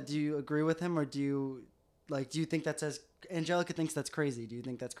you agree with him, or do you think that's as Angelica thinks that's crazy? Do you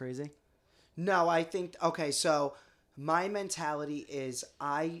think that's crazy? No, I think okay. So my mentality is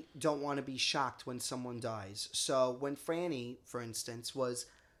I don't want to be shocked when someone dies. So when Franny, for instance, was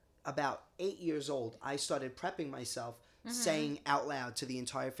about 8 years old, I started prepping myself, saying out loud to the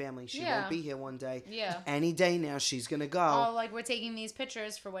entire family, "She Yeah. won't be here one day. Yeah. Any day now, she's gonna go." Oh, like we're taking these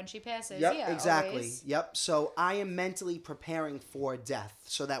pictures for when she passes. Yep, Yeah, exactly. always. Yep. So I am mentally preparing for death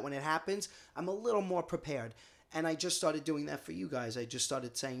so that when it happens, I'm a little more prepared. And I just started doing that for you guys. I just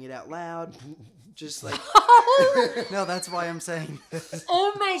started saying it out loud. Just like No, that's why I'm saying.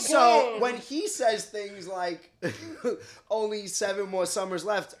 Oh my god. so when he says things like only 7 more summers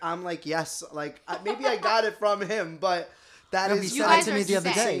left, I'm like, yes, like maybe I got it from him, but that No, is he You said guys it to are me the other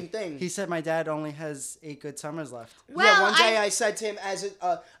sick. day. Same thing. He said my dad only has 8 good summers left. well, yeah, one day I said to him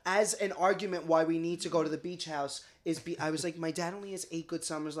as an argument why we need to go to the beach house I was like, my dad only has 8 good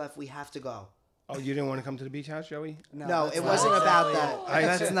summers left. We have to go. Oh, you didn't want to come to the beach house, Joey? No, that's it not wasn't exactly about that. it. I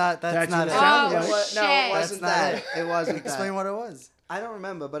That's said- not. That's that's not what it. it sounded Oh, like. No, it shit. wasn't That's not that. It wasn't Explain that. what it was. I don't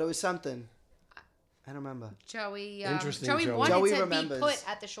remember, but it was something. I don't remember. Joey. Interesting, Joey Joey. wanted Joey to remembers. be put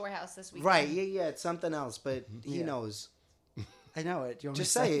at the shore house this weekend. Right, yeah, it's something else, but he Yeah. knows. I know it. Do you want me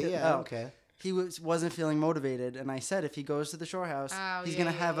Just to say it, yeah, I don't care. He wasn't feeling motivated, and I said if he goes to the shore house, Oh, he's yeah,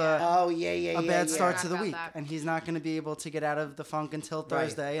 gonna yeah, have yeah. Oh, yeah, a bad start Forgot to the about week, that. and he's not gonna be able to get out of the funk until Right.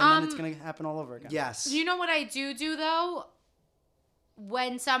 Thursday, and then it's gonna happen all over again. Yes. You know what I do though?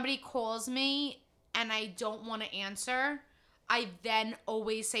 When somebody calls me and I don't want to answer, I then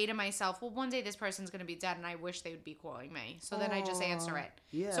always say to myself, well, one day this person's going to be dead and I wish they would be calling me. So then I just answer it.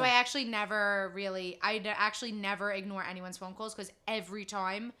 Yeah. So I actually never ignore anyone's phone calls because every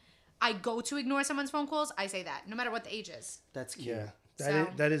time I go to ignore someone's phone calls, I say that, no matter what the age is. That's cute. Yeah. So-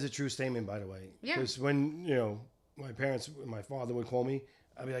 That is a true statement, by the way. Yeah. Because when, my father would call me,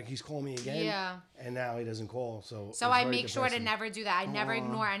 I'd be like, he's calling me again. Yeah. And now he doesn't call. So So it's I very make sure to depressing. never do that. I never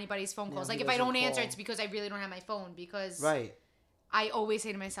ignore anybody's phone calls. he Like if I doesn't don't answer, call. it's because I really don't have my phone because Right. I always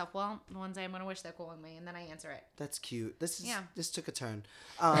say to myself, well, one day I'm going to wish they're calling me and then I answer it. That's cute. Yeah. This took a turn.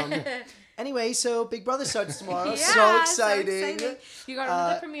 Anyway, so Big Brother starts tomorrow. Yeah, so exciting. You go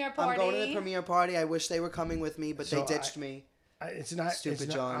to the premiere party. I'm going to the premiere party. I wish they were coming with me, but So they ditched me. It's not Stupid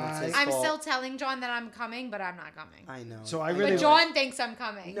it's John, Not, it's I, his I'm fault. still telling John that I'm coming, but I'm not coming. I know. So I But really, John thinks I'm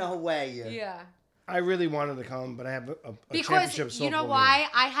coming. No way. Yeah. I really wanted to come, but I have a Because championship you know softball why?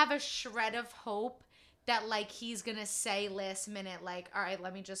 I have a shred of hope that like he's gonna say last minute, like, all right,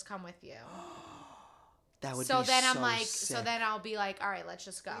 let me just come with you. That would So be then so I'm like, sick. so then I'll be like, all right, let's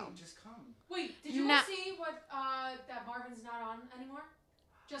just go. Just come. Wait, did you No. guys see what that Marvin's not on anymore?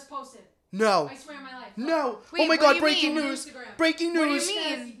 Just posted. No. I swear on my life. No. Wait, oh my what do God, you breaking mean? news. Instagram. Breaking What do news. you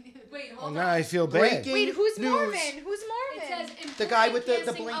It mean? says- Wait, Well, hold now on. I feel bad. Breaking Wait, who's news. Marvin? Who's It Marvin? says The guy important with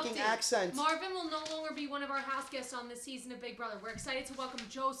the casting blinking update. accent. Marvin will no longer be one of our house guests on this season of Big Brother. We're excited to welcome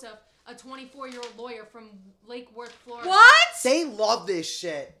Joseph, a 24-year-old lawyer from Lake Worth, Florida. What? They love this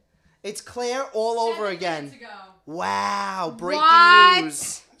shit. It's Claire all over 7 again. minutes ago. Wow. Breaking What?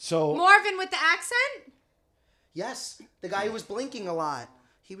 news. So Marvin with the accent? Yes. The guy who was blinking a lot.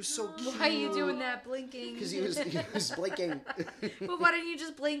 He was so cute. Why are you doing that blinking? Because he was blinking. But why don't you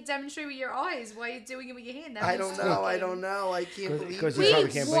just blink, demonstrate with your eyes? Why are you doing it with your hand? That I means don't know. I talking. don't know. I can't believe because it. he probably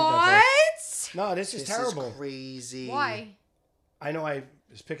Wait, can't blink that fast. what? No, this is terrible. Is crazy. Why? I know I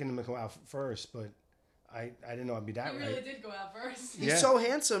was picking him to come out first, but I didn't know I'd be that He right. really did go out first. He's Yeah. so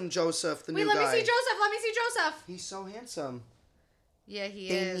handsome, Joseph, the Wait, new let guy. me see Joseph. Let me see Joseph. He's so handsome. Yeah, he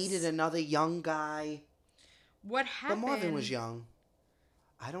They is. needed another young guy. What But happened? Marvin was young.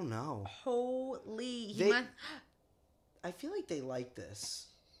 I don't know. Holy. He They- must... I feel like they like this.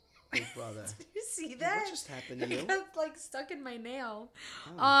 Big Brother. Did you see that? What just happened to It you? got like stuck in my nail.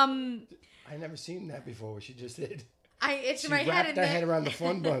 Oh. I never seen that before. What she just did. I itched She my head wrapped in her the head around the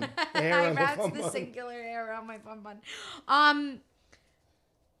fun bun. The hair I around the wrapped fun the bun. singular hair around my fun bun.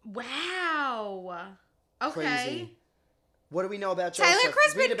 Wow. Okay. Crazy. What do we know about Joseph? Tyler Read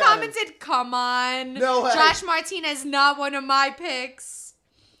Crispin about him. commented, "Come on, No way. Josh Martinez not one of my picks."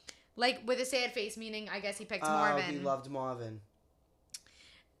 Like with a sad face, meaning I guess he picked Oh, Marvin. he loved Marvin.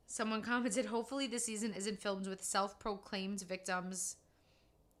 Someone commented, "Hopefully this season isn't filmed with self-proclaimed victims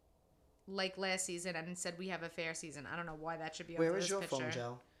like last season and said we have a fair season. I don't know why that should be. Where under is this your picture. phone,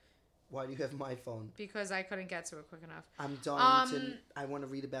 Joe? Why do you have my phone? Because I couldn't get to it quick enough. I'm dying to. I want to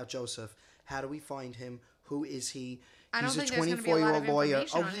read about Joseph. How do we find him? Who is he? I don't He's think a there's gonna be a lot of 24-year-old lawyer.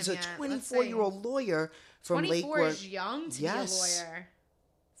 information Oh, on he's him a yet. Let's see. 24-year-old lawyer from 24 Lake is young to Yes. be a lawyer.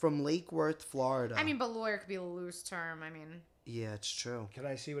 From Lake Worth, Florida. I mean, but lawyer could be a loose term. I mean, yeah, it's true. Can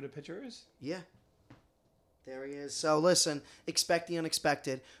I see what a picture is? Yeah. There he is. So listen, expect the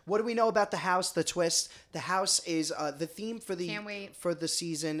unexpected. What do we know about the house? The twist. The house is the theme for the Can't wait. for the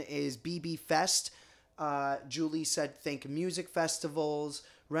season is BB Fest. Julie said think music festivals,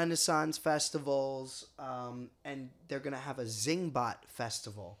 Renaissance festivals, and they're gonna have a Zingbot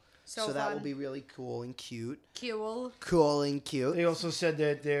festival. So that fun. will be really cool and cute. cool. Cool and cute. They also said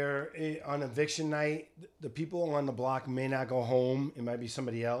that they're on eviction night. The people on the block may not go home. It might be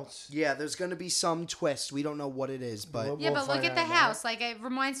somebody else. Yeah, there's gonna be some twist. We don't know what it is, but We'll Yeah, but look find at the out about house. Like it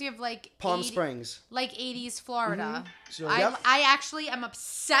reminds me of like Palm 80 Springs. like 80s Florida. So- Yep. I actually am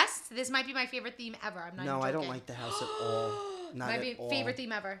obsessed. This might be my favorite theme ever. I'm not No, even I don't joking. like the house at all. Not my at all. favorite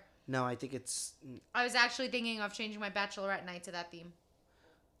theme ever. No, I think it's. I was actually thinking of changing my bachelorette night to that theme.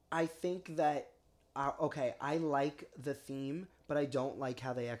 I think that. Okay, I like the theme, but I don't like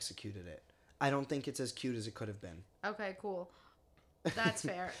how they executed it. I don't think it's as cute as it could have been. Okay, cool. That's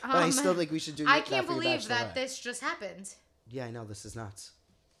fair. But I still think we should do. I that can't for your believe that Bachelorette. this just happened. Yeah, I know this is nuts,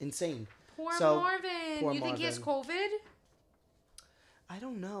 insane. Poor So, Marvin. poor You think he has Marvin. COVID? I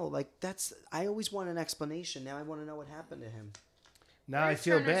don't know. Like that's. I always want an explanation. Now I want to know what happened to him. Now I Where's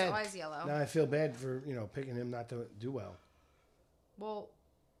feel Turner's bad. eyes yellow? Now I feel bad for picking him not to do well. Well,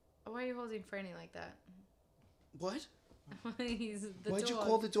 why are you holding Franny like that? What? He's the Why'd dog. you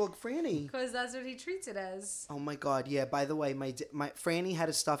call the dog Franny? Because that's what he treats it as. Oh my God! Yeah. By the way, my Franny had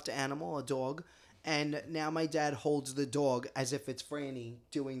a stuffed animal, a dog, and now my dad holds the dog as if it's Franny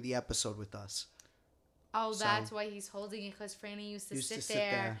doing the episode with us. Oh, So- that's why he's holding it, because Franny used to, Used to sit, sit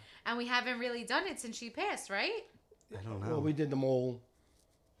there. there. And we haven't really done it since she passed, right? I don't know. Well, we did the mole.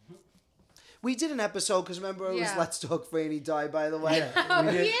 We did an episode because remember it was Yeah. Let's Talk Franny Die. By the way, Yeah,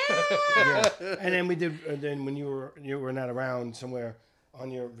 we did. Yeah. Yeah. And then we did. Then when you were not around somewhere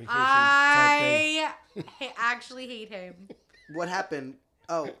on your vacation type thing, I actually hate him. what happened?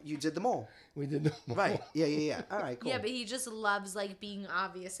 Oh, you did them all, we did the mole. right? Yeah. All right, cool. Yeah, but he just loves like being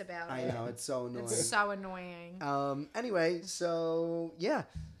obvious about I it. know it's so annoying. It's so annoying. Anyway, so yeah,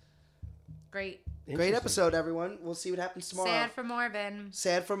 Great. great Interesting. episode, everyone. We'll see what happens tomorrow. Sad for Marvin.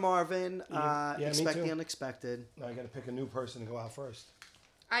 Sad for Marvin. Yeah, me Expect too. the unexpected. Now I got to pick a new person to go out first.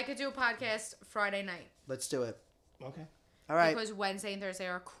 I could do a podcast Friday night. Let's do it. Okay. All right. Because Wednesday and Thursday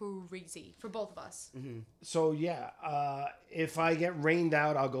are crazy for both of us. So yeah, if I get rained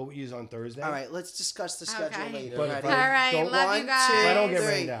out, I'll go with you on Thursday. All right. Let's discuss the schedule Okay. later. But Ready? if I All right, don't- love One, you two, guys. If I don't get three.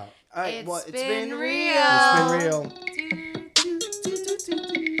 rained out, All right. It's Well, it's been been real. it's been real.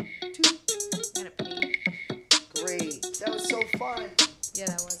 I'm gonna pee. Great. That was so fun. Yeah,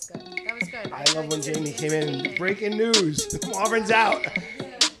 that was good. That was good. I love when Jamie came in. Breaking news: Marvin's out.